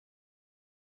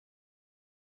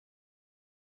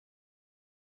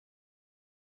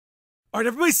Alright,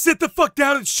 everybody sit the fuck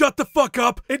down and shut the fuck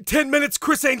up. In 10 minutes,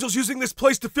 Chris Angel's using this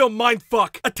place to film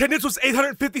Mindfuck. Attendance was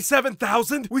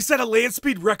 857,000. We set a land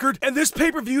speed record, and this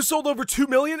pay-per-view sold over 2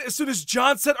 million as soon as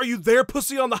John said, "Are you there,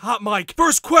 pussy?" on the hot mic.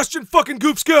 First question, fucking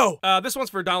goofs, go! This one's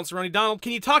for Donald Cerrone. Donald,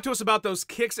 can you talk to us about those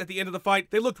kicks at the end of the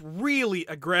fight? They looked really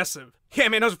aggressive. Yeah,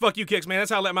 man, those are fuck you kicks, man.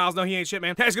 That's how I let Miles know he ain't shit,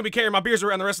 man. Hey, he's gonna be carrying my beers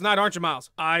around the rest of the night, aren't you, Miles?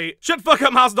 Shut the fuck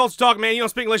up, Miles. Adults talking, man. You don't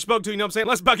speak unless you spoke to, you know what I'm saying?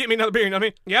 Let's about get me another beer, you know what I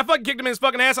mean? Yeah, I fucking kicked him in his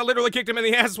fucking ass. I literally kicked him in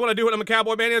the ass. That's what I do when I'm a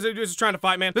cowboy, man. He's just trying to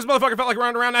fight, man. This motherfucker felt like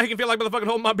running around. Now he can feel like motherfucking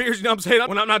holding my beers, you know what I'm saying?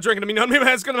 When I'm not drinking them, you know what I mean?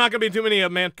 That's not gonna be too many of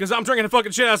them, man. Cause I'm drinking the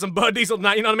fucking shit out of some Bud Diesel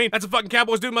tonight, you know what I mean? That's a fucking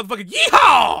Cowboys dude, motherfucking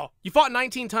yeehaw! You fought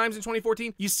 19 times in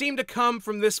 2014. You seem to come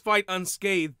from this fight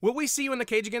unscathed. Will we see you in the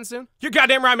cage again soon? You're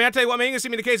goddamn right, man. I tell you what, man. You're gonna see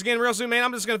me in the cage again real soon, man.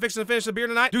 I'm just gonna finish the beer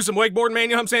tonight. Do some wakeboarding, man. You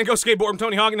know what I'm saying? Go skateboard from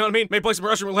Tony Hawk, you know what I mean? Maybe play some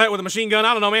Russian roulette with a machine gun,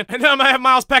 I don't know, man. And then I'm gonna have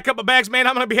Miles pack up my bags, man.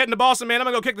 I'm gonna be heading to Boston, man. I'm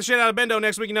gonna go kick the shit out of Bendo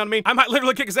next week, you know what I mean? I might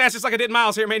literally kick his ass just like I did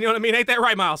Miles here, man. You know what I mean? Ain't that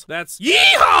right, Miles? That's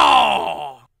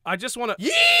yeehaw! I just wanna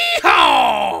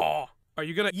yeehaw! Are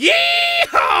you gonna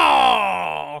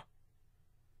yeehaw?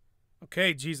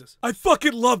 Okay, Jesus. I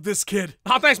fucking love this kid.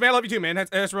 Oh, thanks, man. I love you too, man.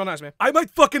 That's real nice, man. I might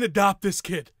fucking adopt this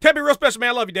kid. Can't be real special, man.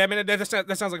 I love you, Dad, man. That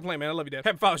sounds like a plan, man. I love you, Dad.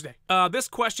 Happy Father's Day. This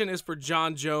question is for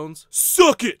John Jones.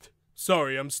 Suck it!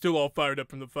 Sorry, I'm still all fired up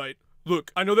from the fight.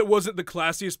 Look, I know that wasn't the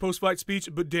classiest post-fight speech,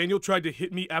 but Daniel tried to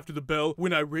hit me after the bell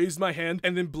when I raised my hand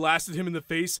and then blasted him in the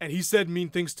face, and he said mean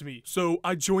things to me. So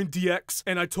I joined DX,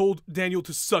 and I told Daniel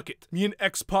to suck it. Me and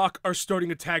X-Pac are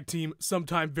starting a tag team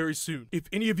sometime very soon. If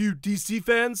any of you DC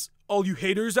fans, all you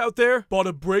haters out there, bought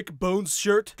a Break Bones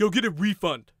shirt, go get a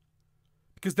refund.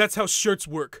 Because that's how shirts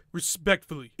work,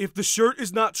 respectfully. If the shirt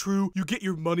is not true, you get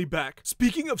your money back.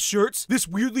 Speaking of shirts, this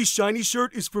weirdly shiny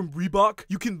shirt is from Reebok.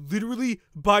 You can literally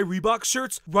buy Reebok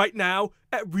shirts right now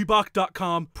at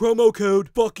Reebok.com. Promo code,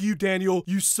 fuck you, Daniel.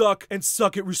 You suck, and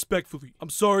suck it respectfully.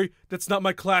 I'm sorry, that's not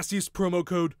my classiest promo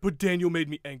code, but Daniel made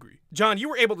me angry. John, you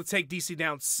were able to take DC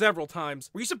down several times.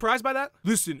 Were you surprised by that?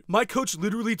 Listen, my coach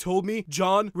literally told me,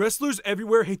 John, wrestlers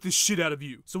everywhere hate the shit out of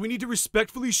you. So we need to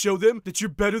respectfully show them that you're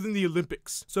better than the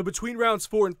Olympics. So between rounds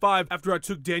 4 and 5, after I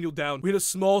took Daniel down, we had a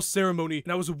small ceremony,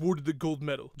 and I was awarded the gold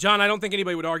medal. John, I don't think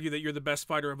anybody would argue that you're the best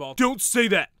fighter of all time. Don't say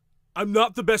that! I'm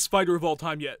not the best fighter of all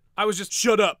time yet. I was just—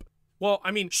 shut up. Well,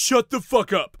 I mean— shut the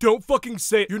fuck up. Don't fucking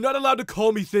say it. You're not allowed to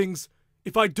call me things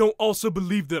if I don't also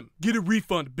believe them. Get a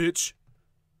refund, bitch.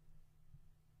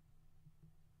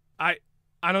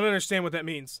 I don't understand what that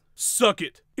means. Suck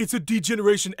it. It's a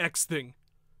Degeneration X thing.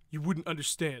 You wouldn't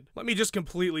understand. Let me just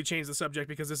completely change the subject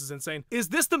because this is insane. Is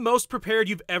this the most prepared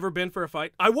you've ever been for a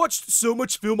fight? I watched so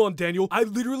much film on Daniel, I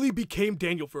literally became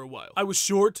Daniel for a while. I was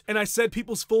short, and I said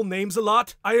people's full names a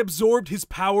lot. I absorbed his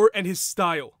power and his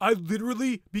style. I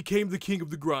literally became the king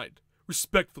of the grind.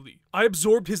 Respectfully. I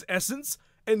absorbed his essence,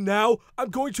 and now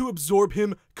I'm going to absorb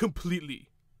him completely.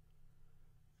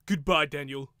 Goodbye,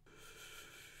 Daniel.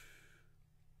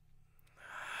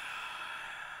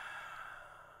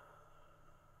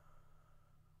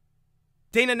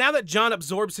 Dana, now that John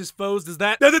absorbs his foes, does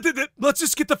that— Let's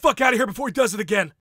just get the fuck out of here before he does it again.